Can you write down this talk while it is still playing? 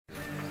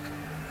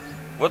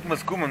Вот мы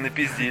с кумом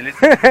напиздились.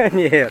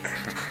 Нет,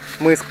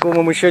 мы с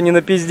кумом еще не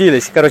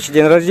напиздились. Короче,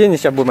 день рождения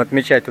сейчас будем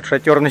отмечать. Тут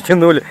шатер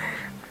натянули.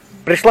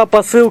 Пришла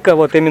посылка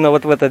вот именно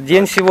вот в этот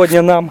день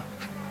сегодня нам.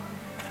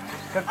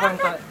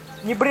 Как-то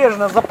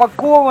небрежно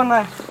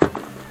запаковано.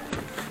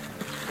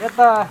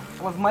 Это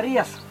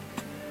плазморез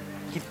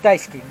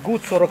китайский,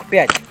 КУПИЛ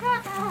 45.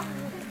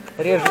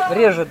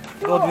 Режет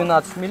до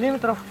 12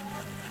 миллиметров.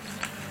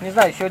 Не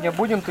знаю, сегодня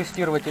будем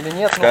тестировать или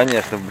нет.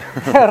 Конечно.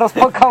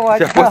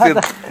 Распаковать. Сейчас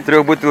после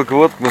 3 бутылок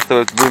водки мы с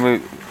тобой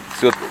будем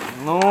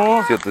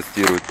все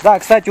тестировать. Да,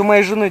 кстати, у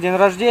моей жены день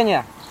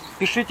рождения.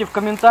 Пишите в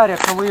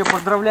комментариях, что вы ее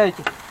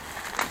поздравляете.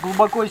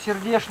 Глубоко и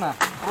сердечно.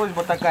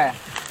 Просьба такая.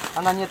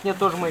 Она нет-нет,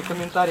 тоже мои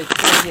комментарии.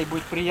 Теперь ей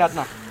будет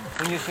приятно.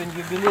 У нее сегодня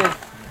юбилей.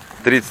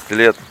 30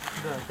 лет.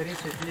 Да,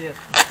 30 лет.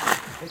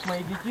 Это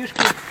мои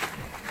детишки.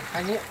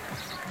 Они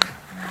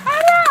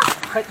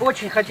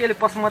очень хотели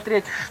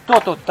посмотреть,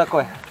 что тут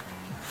такое.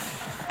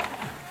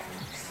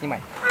 Снимай.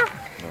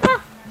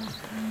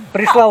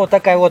 Пришла вот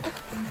такая вот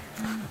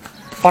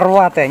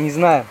порватая, не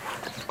знаю,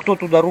 кто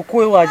туда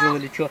рукой лазил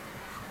или что.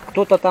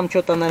 Кто-то там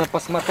что-то, наверное,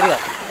 посмотрел.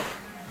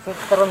 С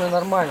этой стороны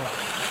нормально.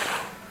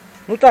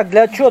 Ну так,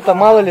 для отчета,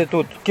 мало ли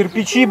тут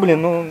кирпичи,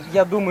 блин. Ну,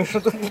 я думаю, что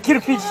тут не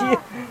кирпичи,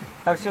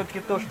 а все-таки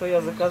то, что я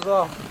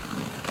заказал.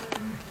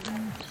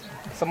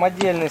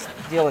 Самодельность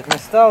делать не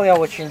стал я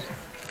очень.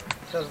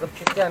 Сейчас с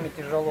запчастями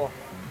тяжело.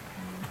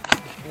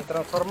 Ни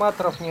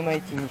трансформаторов не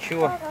найти,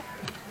 ничего.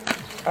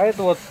 А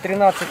это вот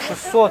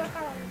 13600.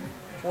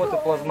 Вот и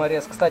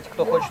плазморез. Кстати,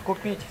 кто хочет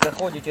купить,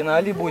 заходите на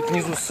Али, будет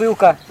внизу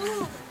ссылка.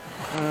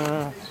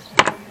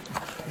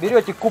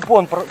 Берете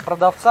купон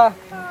продавца,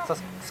 со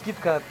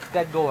скидка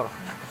 $5.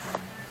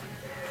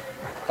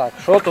 Так,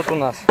 что тут у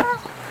нас?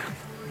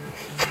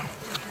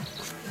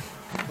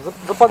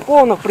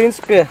 Запаковано, в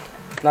принципе,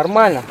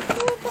 нормально.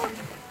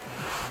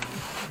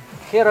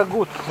 Хера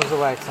гуд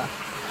называется.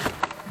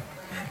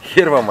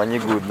 Хер вам, а не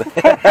гуд, да?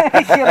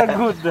 Хера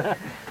гуд, да.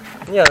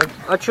 Не,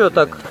 а что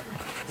так?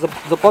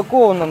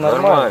 Запаковано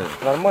нормально.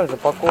 Нормально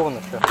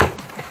запаковано все.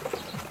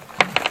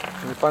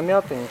 Не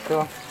помято,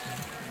 ничего.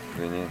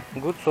 Да нет.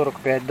 КУПИЛ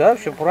 45, да,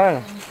 все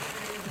правильно.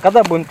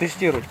 Когда будем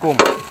тестировать, кум?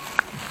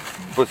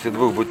 После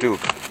 2 бутылок.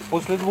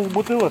 После 2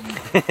 бутылок?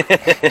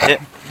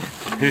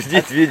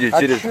 Ждите видео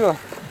через... Чё?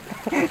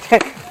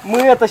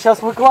 Мы это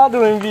сейчас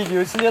выкладываем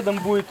видео, следом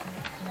будет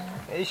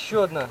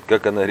еще одна.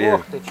 Как она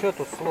режет. Ох ты, что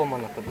тут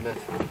сломано-то, блядь?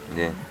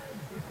 Где?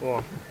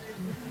 О.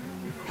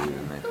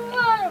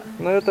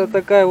 Ну это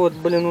такая вот,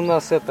 блин, у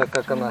нас это,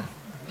 как она,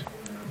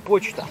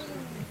 почта.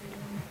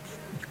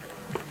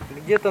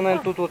 Где-то,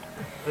 наверное, тут вот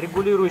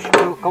регулирующий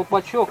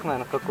колпачок,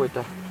 наверное,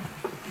 какой-то.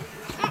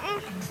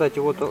 Кстати,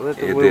 вот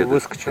это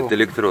выскочило. Это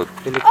электрод.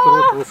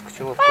 Электрод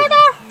выскочил.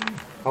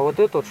 А вот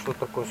это вот что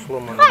такое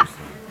сломано?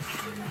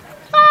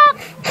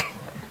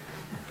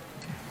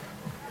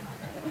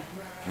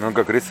 Ну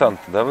как резант,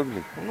 да,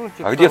 выглядит? Ну,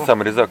 типа а где того.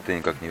 сам резак-то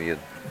никак не видит?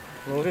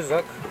 Ну,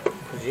 резак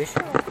здесь.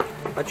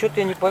 А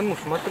что-то я не пойму,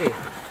 смотри.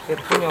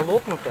 Эта хуйня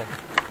лопнутая.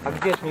 А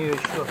где от нее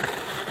еще?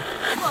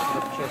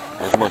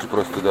 Может,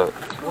 просто туда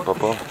вот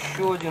попал?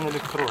 Еще один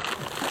электрод.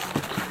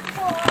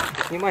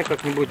 Снимай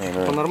как-нибудь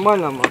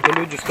по-нормальному, а то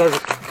люди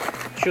скажут,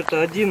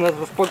 что-то один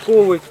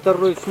распаковывает,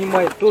 второй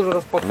снимает, тоже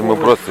распаковывает. Ну,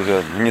 мы просто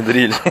уже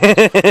внедрили.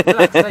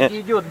 Да, кстати,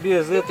 идет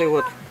без этой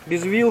вот,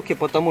 без вилки,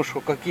 потому что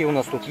какие у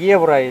нас тут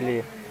евро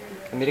или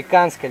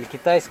американская или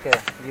китайская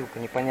вилка,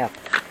 непонятно.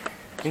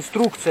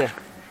 Инструкция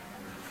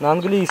на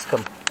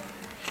английском.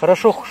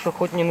 Хорошо, что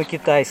хоть не на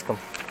китайском.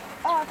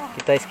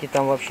 Китайский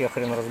там вообще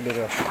хрен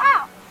разберешь.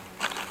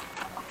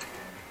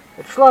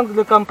 Это шланг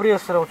для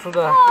компрессора вот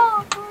сюда.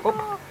 Оп.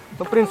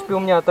 Ну, в принципе, у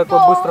меня такой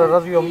быстрый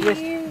разъем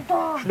есть.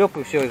 Шлеп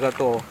и все, и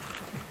готово.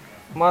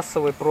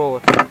 Массовый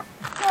провод.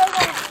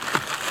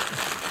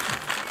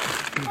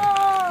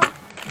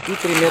 И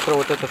 3 метра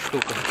вот эта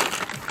штука.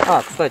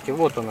 А, кстати,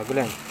 вот она,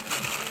 глянь.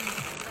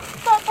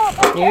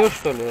 От нее,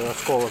 что ли,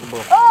 осколок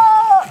был?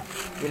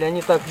 Или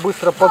они так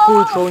быстро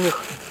пакуют, что у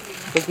них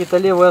какие-то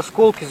левые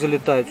осколки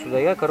залетают сюда?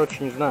 Я, короче,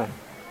 не знаю.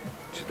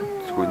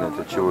 Скудно,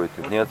 это чего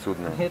это? Не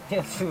отсюда? Нет, не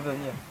отсюда,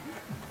 нет.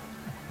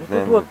 Ну,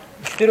 тут вот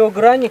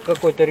четырехгранник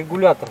какой-то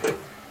регулятор.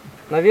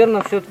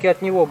 Наверное, все-таки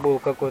от него был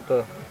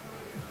какой-то...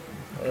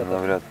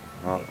 Навряд.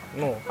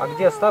 Ну, а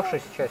где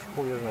оставшийся часть,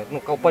 хуй знает. Ну,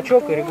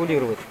 колпачок и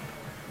регулировать.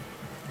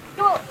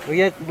 Ну,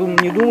 я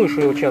не думаю,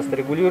 что его часто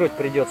регулировать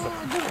придется.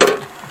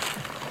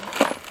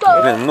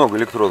 Блин, много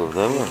электродов,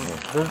 да?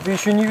 Да ты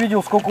еще не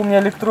видел, сколько у меня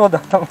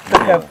электродов. Там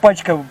такая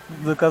пачка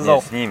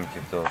заказал. Не,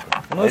 снимите кто-то.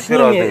 Ну,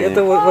 сними,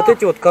 это вот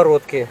эти вот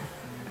короткие.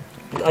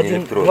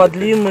 Два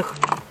длинных.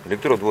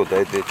 Электрод, вот, а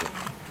это эти.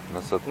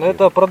 Насадки. Ну,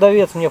 это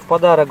продавец мне в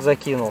подарок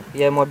закинул.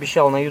 Я ему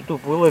обещал на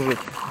YouTube выложить.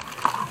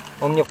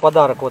 Он мне в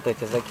подарок вот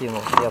эти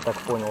закинул. Я так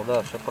понял,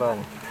 да, все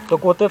правильно.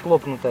 Только вот это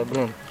лопнутая,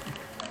 блин.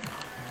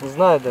 Не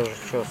знаю даже,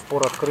 что,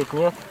 спор открыть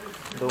нет.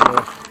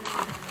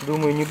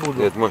 Думаю, не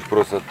буду. Это может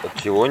просто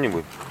от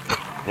чего-нибудь.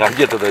 А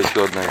где тогда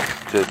еще одна?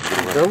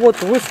 Да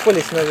вот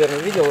выспались, наверное.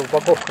 Видел,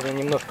 упаковка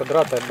немножко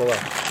дратая была.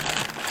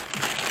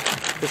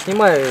 Ты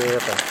снимай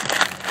это.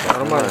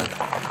 Нормально.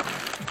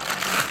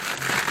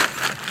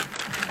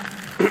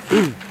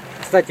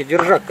 Кстати,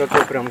 держак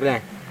какой прям,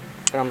 глянь.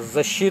 Прям с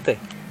защитой.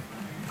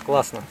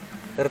 Классно.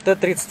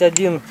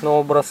 РТ-31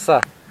 нового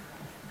образца.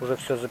 Уже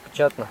все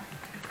запечатано.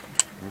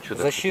 Ничего,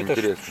 защита,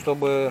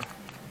 чтобы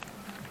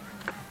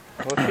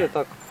вообще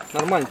так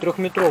нормально.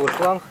 3-метровый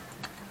шланг.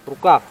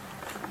 Рукав.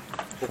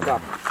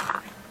 Рукав.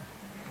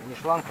 Не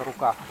шланг, а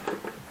рукав.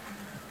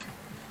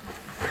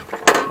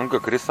 Ну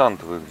как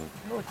ресант выглядит.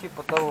 Ну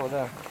типа того,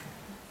 да.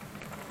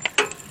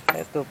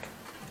 Это вот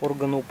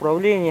органы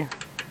управления.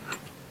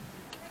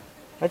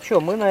 А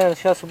что, мы, наверное,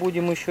 сейчас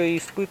будем еще и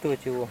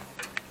испытывать его.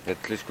 Это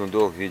слишком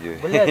долго видео.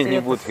 Блядь, не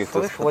это, буду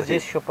слышь, вот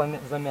здесь еще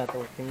замято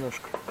вот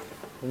немножко.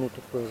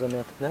 Внутрь такое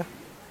замято, да?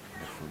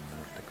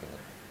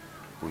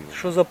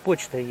 Что за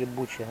почта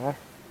ебучая, а?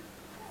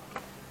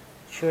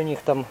 Что у них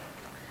там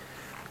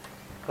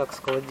как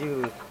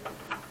складируют?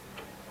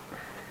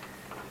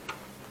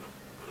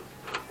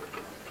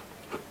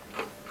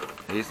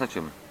 Есть на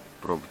чем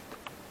пробовать?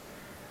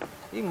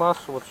 И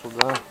массу вот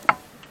сюда.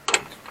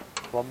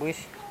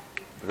 Лобысь.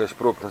 Конечно,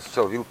 пробовать, надо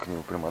сначала вилкой к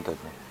нему примотать.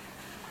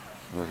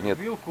 Нет.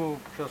 Вилку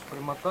сейчас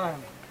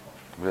примотаем.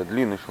 Бля,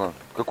 длинный шланг.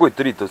 Какой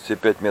 3-то все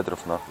 5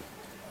 метров нахуй?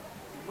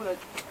 Блять,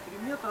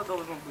 3 метра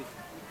должно быть.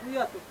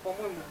 Нихуя тут,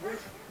 по-моему, больше.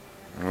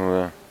 Ну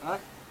да. А?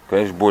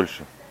 Конечно,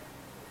 больше.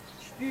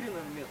 4,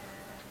 наверное, метра.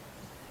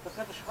 Так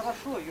это ж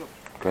хорошо, ёпт.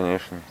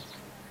 Конечно.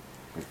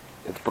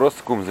 Это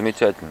просто кум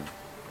замечательно.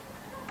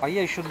 А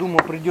я еще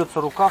думаю,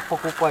 придется рукав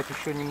покупать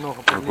еще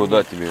немного. Ну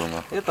куда тебе его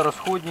нахуй? Это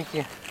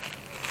расходники.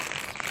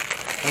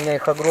 У меня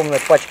их огромная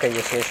пачка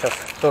есть. Я сейчас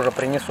тоже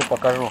принесу,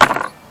 покажу.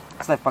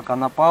 Кстати, пока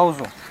на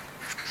паузу.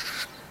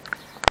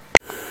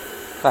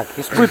 Так,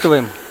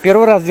 испытываем.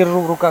 Первый раз держу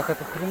в руках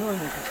эту хреновину.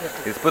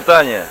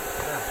 Испытание.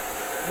 Да.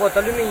 Вот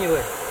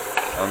алюминиевый.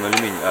 А он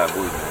алюминий. А,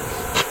 будет.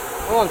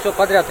 Вон все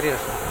подряд режет.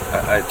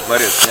 Это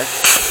смотришь, снять?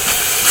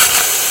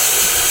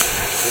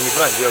 Ты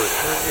неправильно делаешь.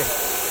 Подожди.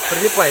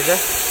 Прилипай, да?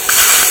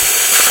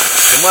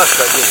 Ты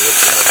маску одень,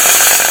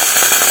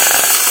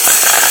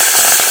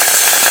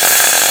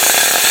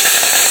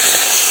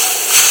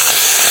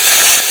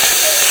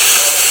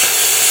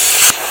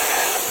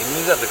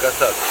 нельзя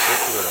докасаться.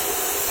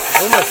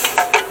 Думаешь?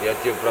 Я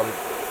тебе прям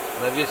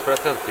на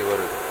 200% тебе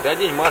говорю. Ты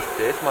одень маску, у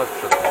тебя есть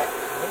маска?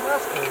 Да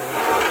маска,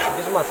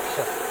 без маски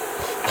сейчас.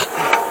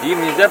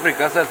 Им нельзя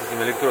прикасаться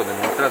этим электродом,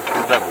 ему сразу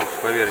пизда будет,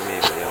 поверь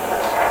мне.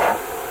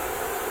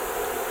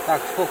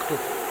 Так, сколько тут?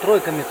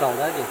 Тройка металл,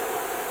 да, один?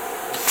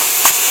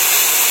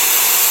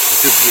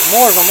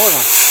 Можно, можно.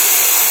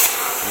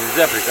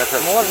 Нельзя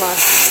прикасаться. Можно.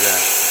 Нельзя.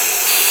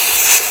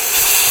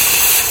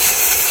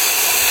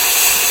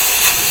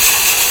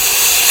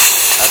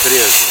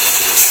 Отрезать.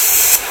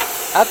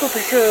 А тут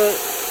еще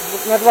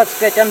на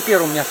 25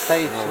 ампер у меня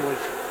стоит всего лишь.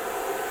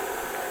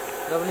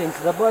 Давление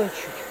добавить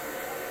чуть.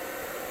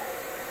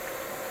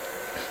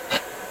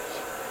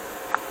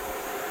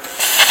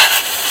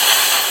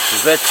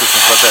 Знаете, тут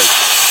не хватает.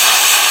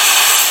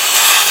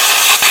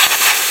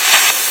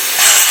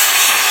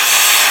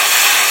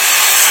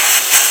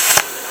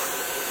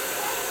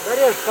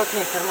 Зарежь как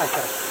нехер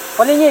нахер.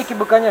 По линейке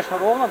бы, конечно,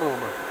 ровно было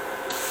бы.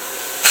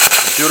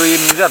 Фюры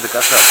им нельзя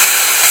докасаться.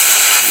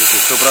 Если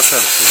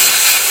 100%.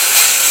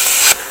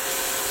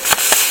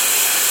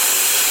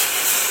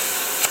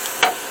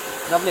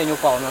 Давление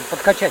упало, надо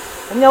подкачать.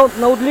 У меня вот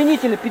на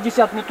удлинителе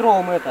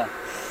 50-метровом это.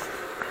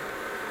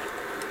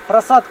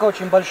 Просадка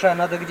очень большая,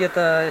 надо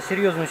где-то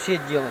серьезную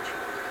сеть делать.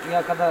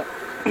 Я когда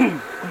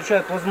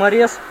включаю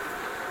плазморез,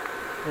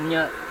 у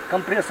меня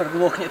компрессор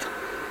глохнет.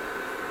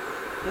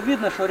 Ну,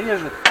 видно, что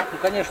режет. Ну,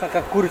 конечно,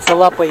 как курица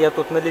лапой я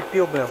тут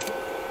налепил, блин.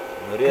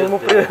 К нему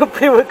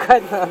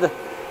привыкать надо.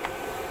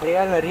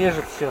 Реально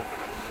режет все.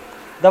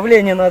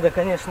 Давление надо,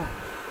 конечно.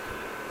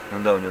 Ну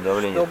да, у него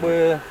давление.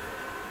 Чтобы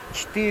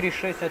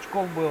 4-6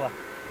 очков было.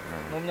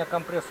 Но у меня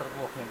компрессор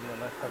глохнет,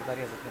 блин, когда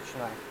резать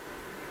начинаю.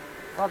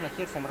 Ладно,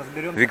 хер с ним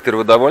разберем. Виктор,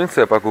 вы довольны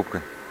своей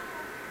покупкой?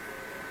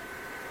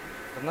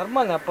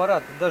 Нормальный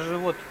аппарат. Даже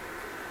вот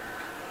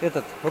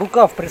этот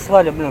рукав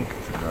прислали, блин.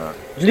 Да.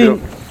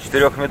 больше,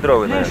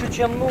 Четырехметровый, наверное.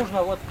 чем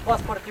нужно. Вот в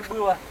паспорте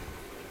было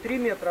 3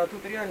 метра, а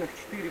тут реально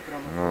 4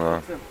 прям. Ну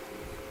да.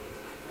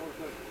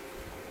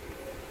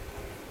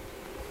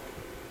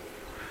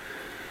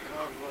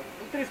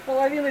 Ну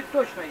 3,5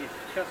 точно есть.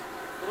 Сейчас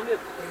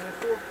рулетку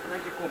принесу на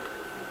гиком.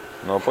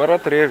 Но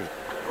аппарат режет.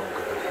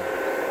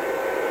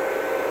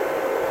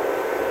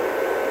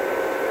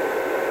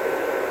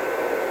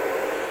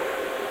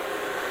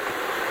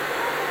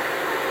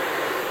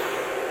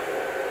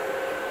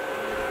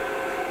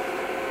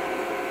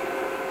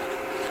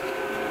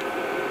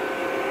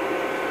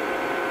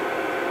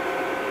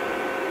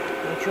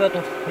 Что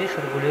тут, видишь,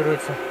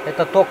 регулируется.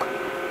 Это ток.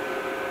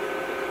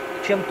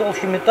 Чем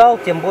толще металл,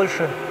 тем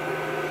больше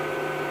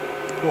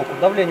току.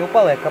 Давление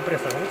упало, я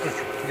компрессор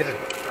выключу. Держи.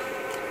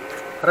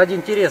 Ради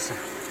интереса.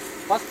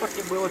 В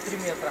паспорте было 3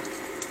 метра.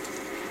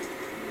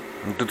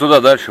 Ну ты туда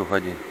дальше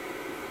уходи.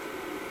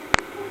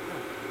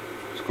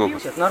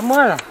 Сколько? Это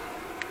нормально.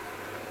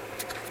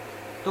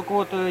 Только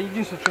вот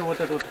единственное, что вот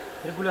этот вот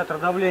регулятор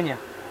давления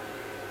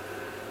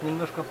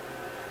немножко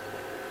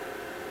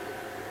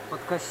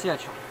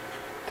подкосячил.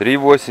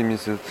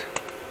 3,80.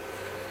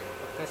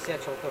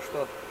 Подкосячил то,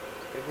 что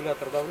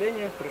регулятор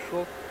давления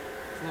пришел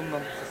в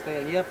сломанном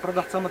состоянии. Я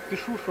продавцам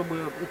отпишу,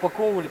 чтобы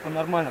упаковывали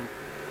по-нормальному.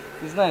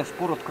 Не знаю,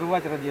 спор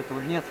открывать ради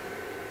этого нет.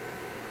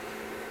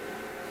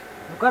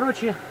 Ну,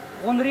 короче,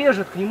 он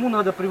режет, к нему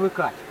надо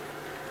привыкать.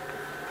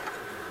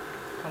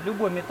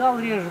 Любой металл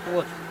режет,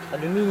 вот,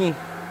 алюминий.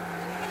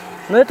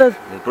 Но это...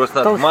 Просто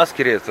надо в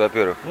маске резать,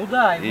 во-первых. Ну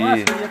да, и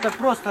маски, это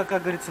просто,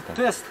 как говорится,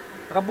 тест.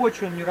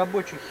 Рабочий он, не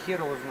рабочий, хер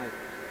его знает.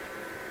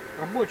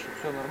 Рабочий,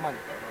 все нормально.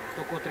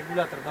 Только вот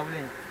регулятор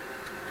давления.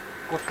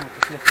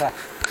 Коснуто слегка.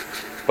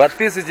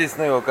 Подписывайтесь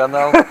на его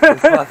канал и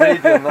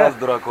смотрите нас,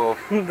 дураков.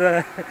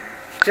 Да.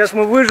 Сейчас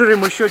мы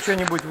выжарим, еще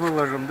что-нибудь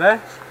выложим, да?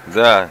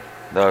 Да,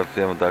 да,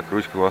 всем вот так,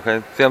 ручку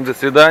махаем. Всем до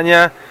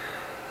свидания.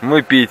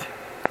 Мы пить.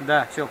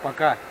 Да, все,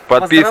 пока.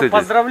 Подписывайтесь.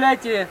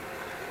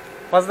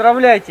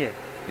 Поздравляйте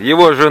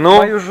Его жену,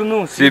 мою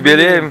жену с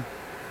юбилеем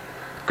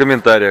в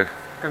комментариях.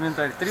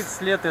 Комментарий.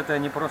 30 лет это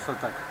не просто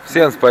так.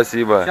 Всем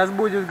спасибо. Сейчас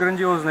будет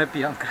грандиозная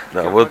пьянка.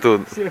 Да, Всем вот пока.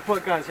 тут. Всем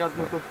пока. Сейчас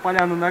мы тут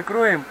поляну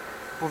накроем,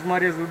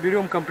 плазморез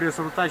уберем,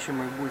 компрессор утащим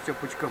и будет все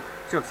пучком.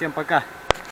 Все, всем пока.